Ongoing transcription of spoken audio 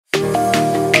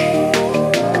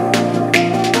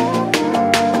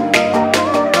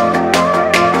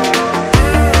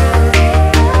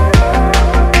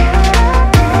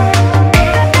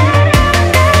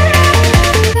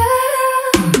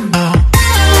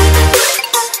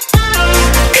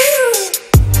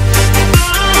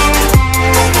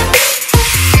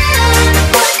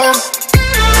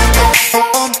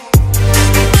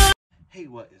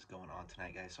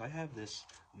this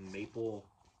maple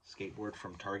skateboard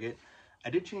from Target. I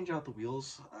did change out the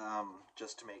wheels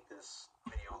just to make this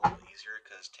video a little easier,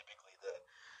 because typically the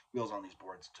wheels on these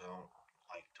boards don't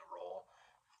like to roll,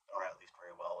 or at least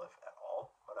very well, if at all.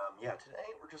 But yeah, today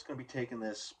we're just going to be taking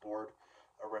this board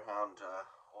around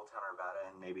Old Town Arvada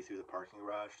and maybe through the parking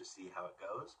garage to see how it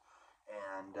goes.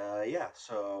 And yeah,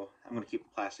 so I'm going to keep the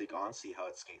plastic on, see how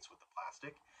it skates with the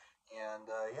plastic. And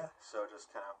yeah, so just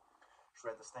kind of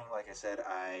shred this thing. Like I said,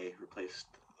 I replaced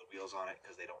the wheels on it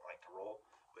because they don't like to roll,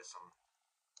 with some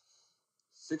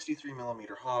 63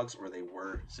 millimeter hogs, or they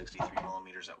were 63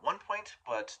 millimeters at one point,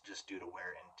 but just due to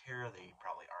wear and tear, they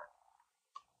probably aren't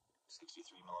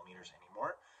 63 millimeters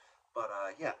anymore. But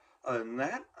yeah, other than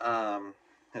that,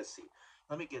 let's see.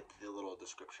 Let me get the little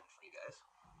description for you guys.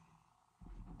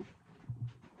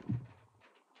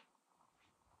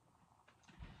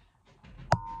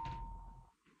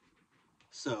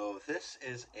 So this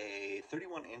is a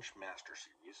 31-inch Master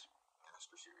Series.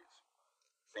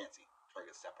 Fancy.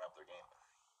 Target stepping up their game.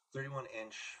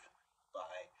 31-inch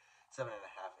by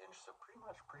 7.5-inch, so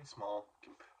pretty small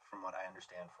from what I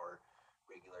understand for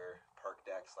regular park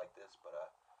decks like this, but a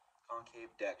concave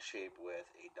deck shape with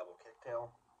a double kicktail.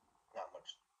 Not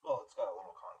much. Well, it's got a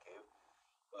little concave,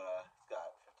 but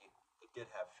it did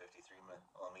have 53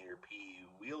 millimeter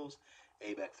PU wheels,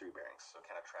 ABEC 3 bearings, so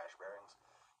kind of trash bearings.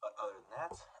 But other than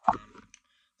that,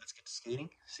 let's get to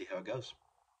skating, see how it goes.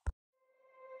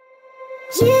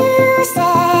 You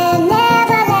said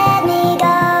never let me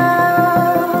go.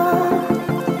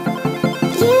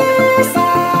 You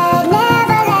said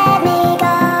never let me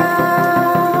go.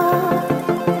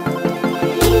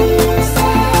 You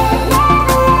said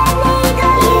never let me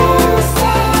go. You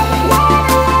said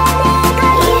never let me go.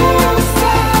 You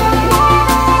said never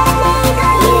let me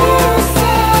go. You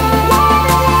said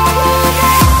never let me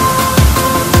go.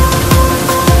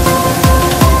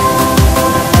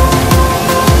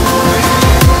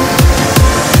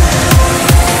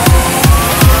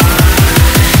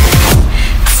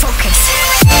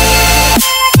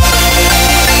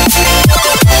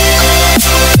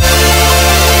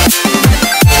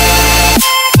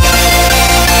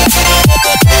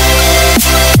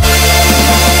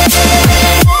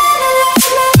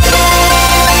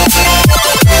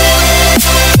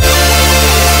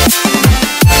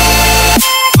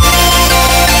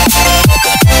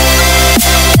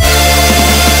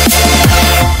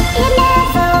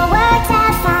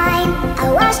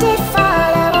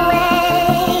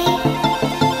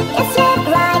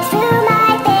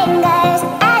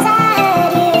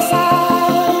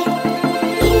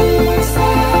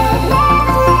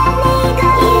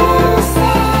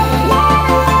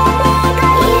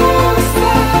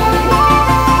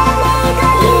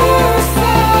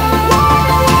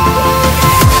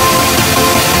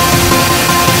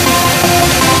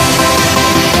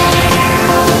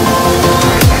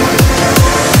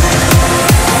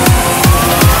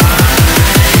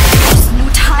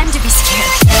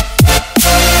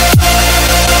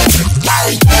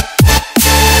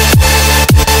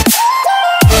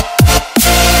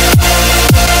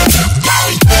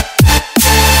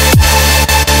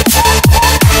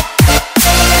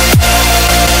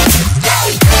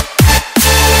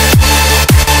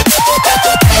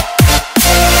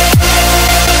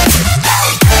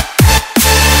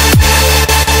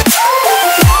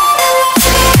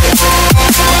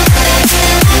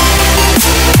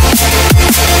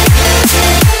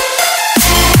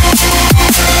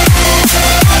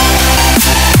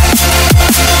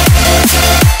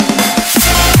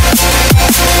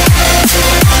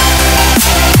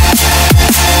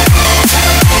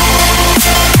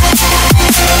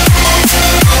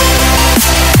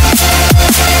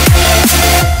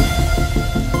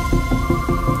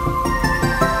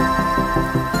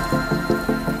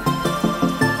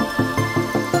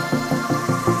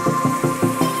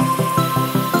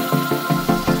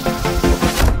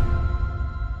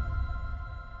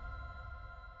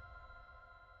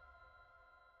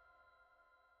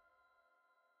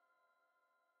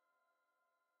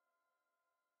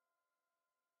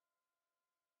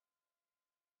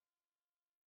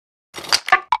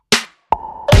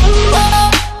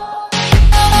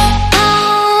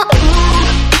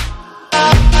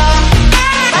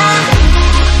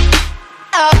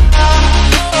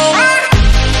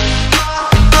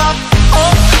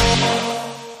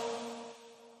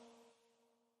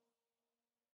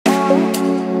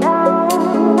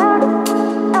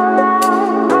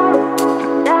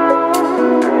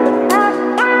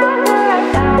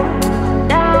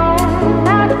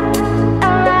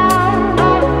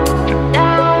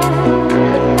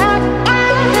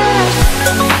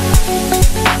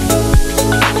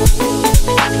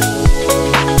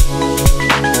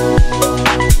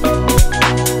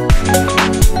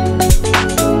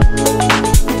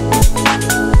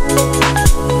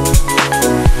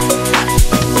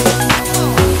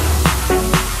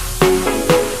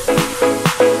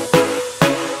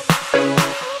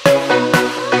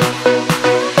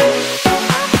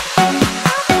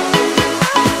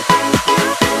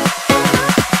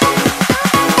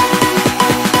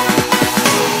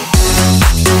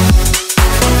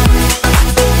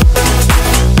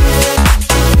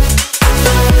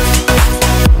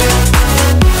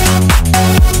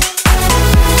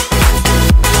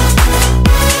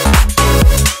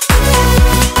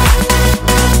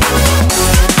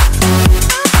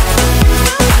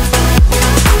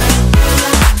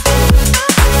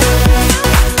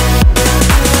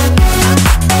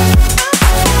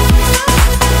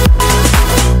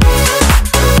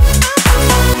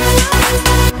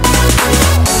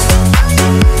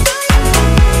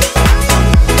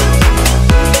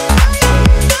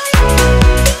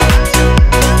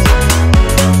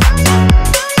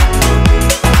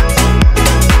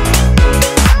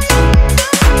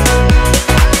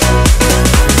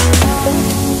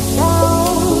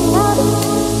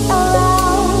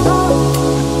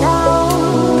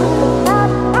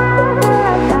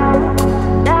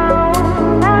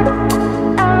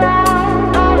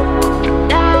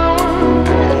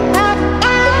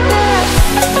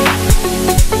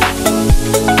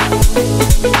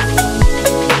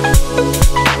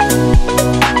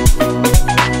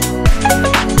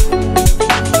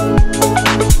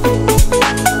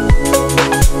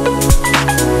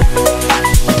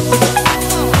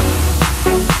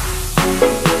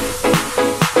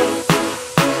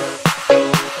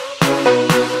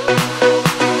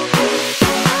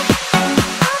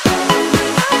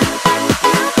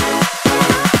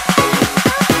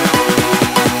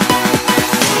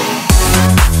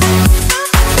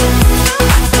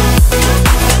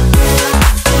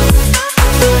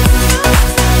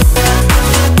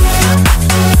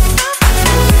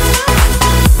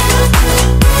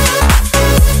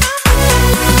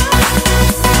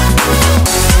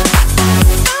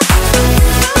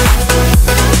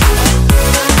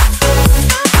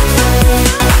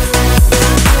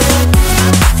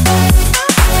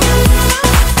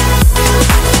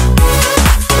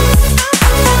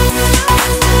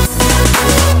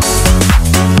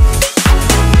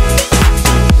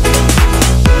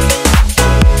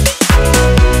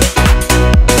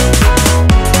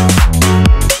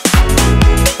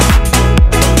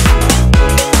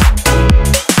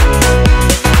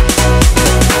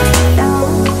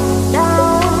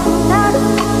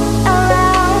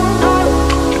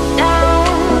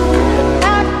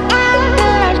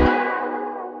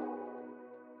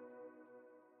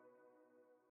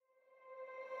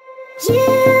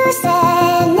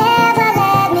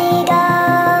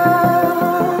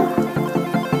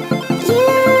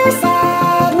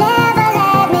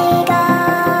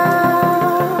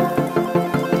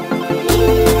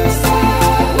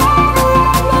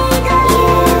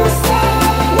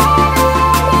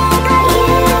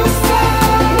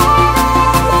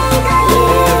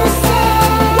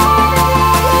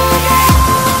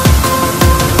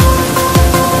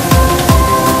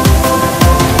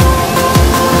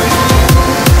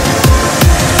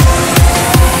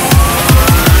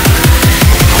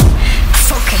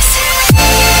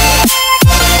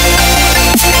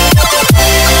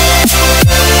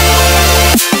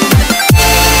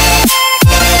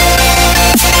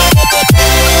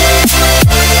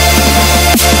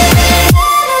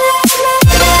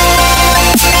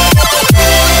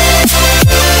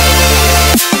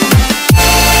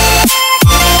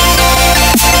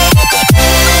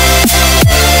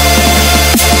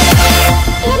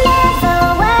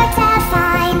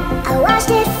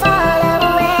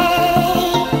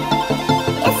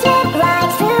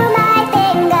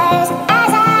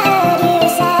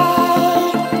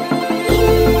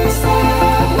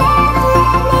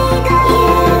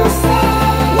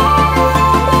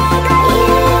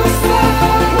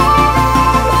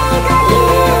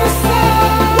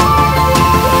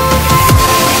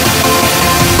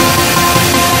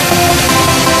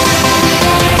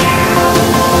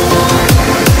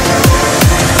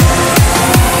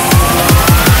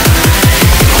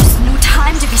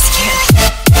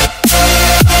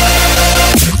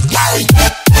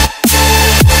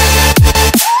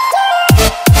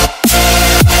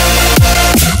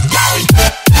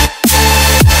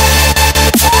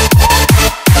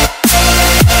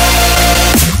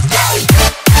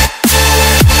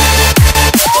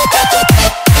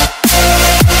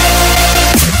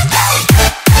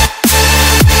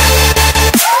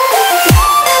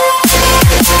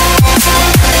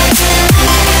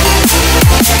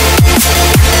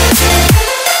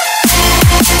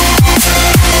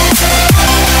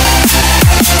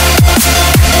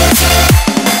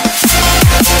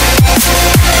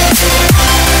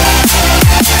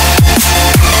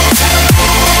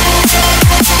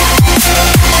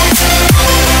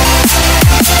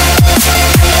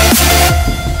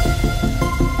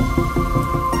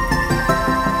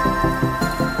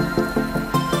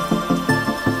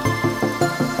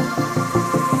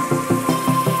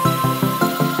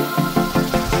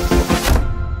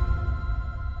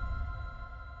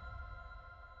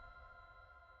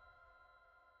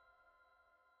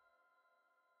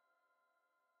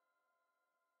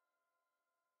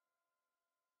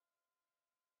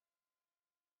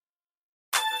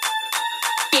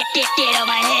 Get on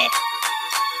my head.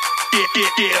 Get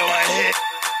on my head.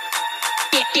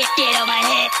 Get on my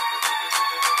head.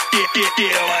 Get on my head.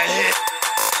 Get on my head.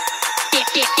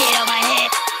 Get on my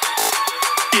head.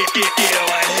 Get on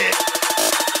my head.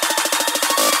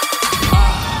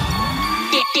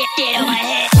 Get on my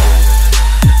head.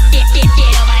 Get on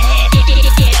my head.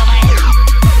 Get on my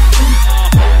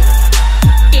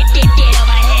head. Get on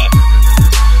my head.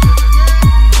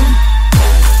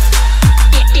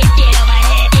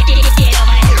 Get on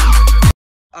my head.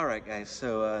 Alright guys,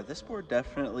 so this board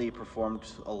definitely performed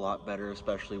a lot better,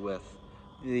 especially with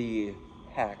the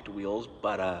hacked wheels,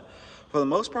 but for the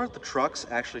most part the trucks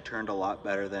actually turned a lot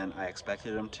better than I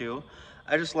expected them to.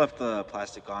 I just left the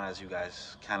plastic on, as you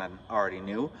guys kind of already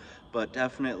knew, but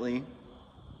definitely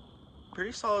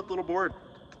pretty solid little board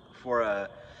for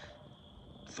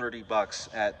 30 bucks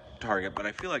at Target. But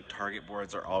I feel like Target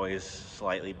boards are always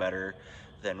slightly better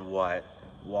than what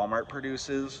Walmart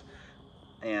produces.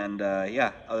 And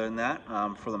yeah, other than that,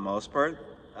 for the most part,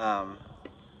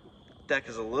 deck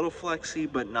is a little flexy,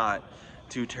 but not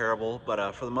too terrible.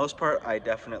 But for the most part, I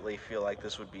definitely feel like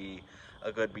this would be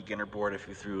a good beginner board if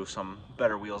you threw some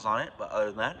better wheels on it. But other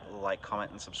than that, like, comment,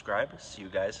 and subscribe. See you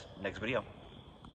guys next video.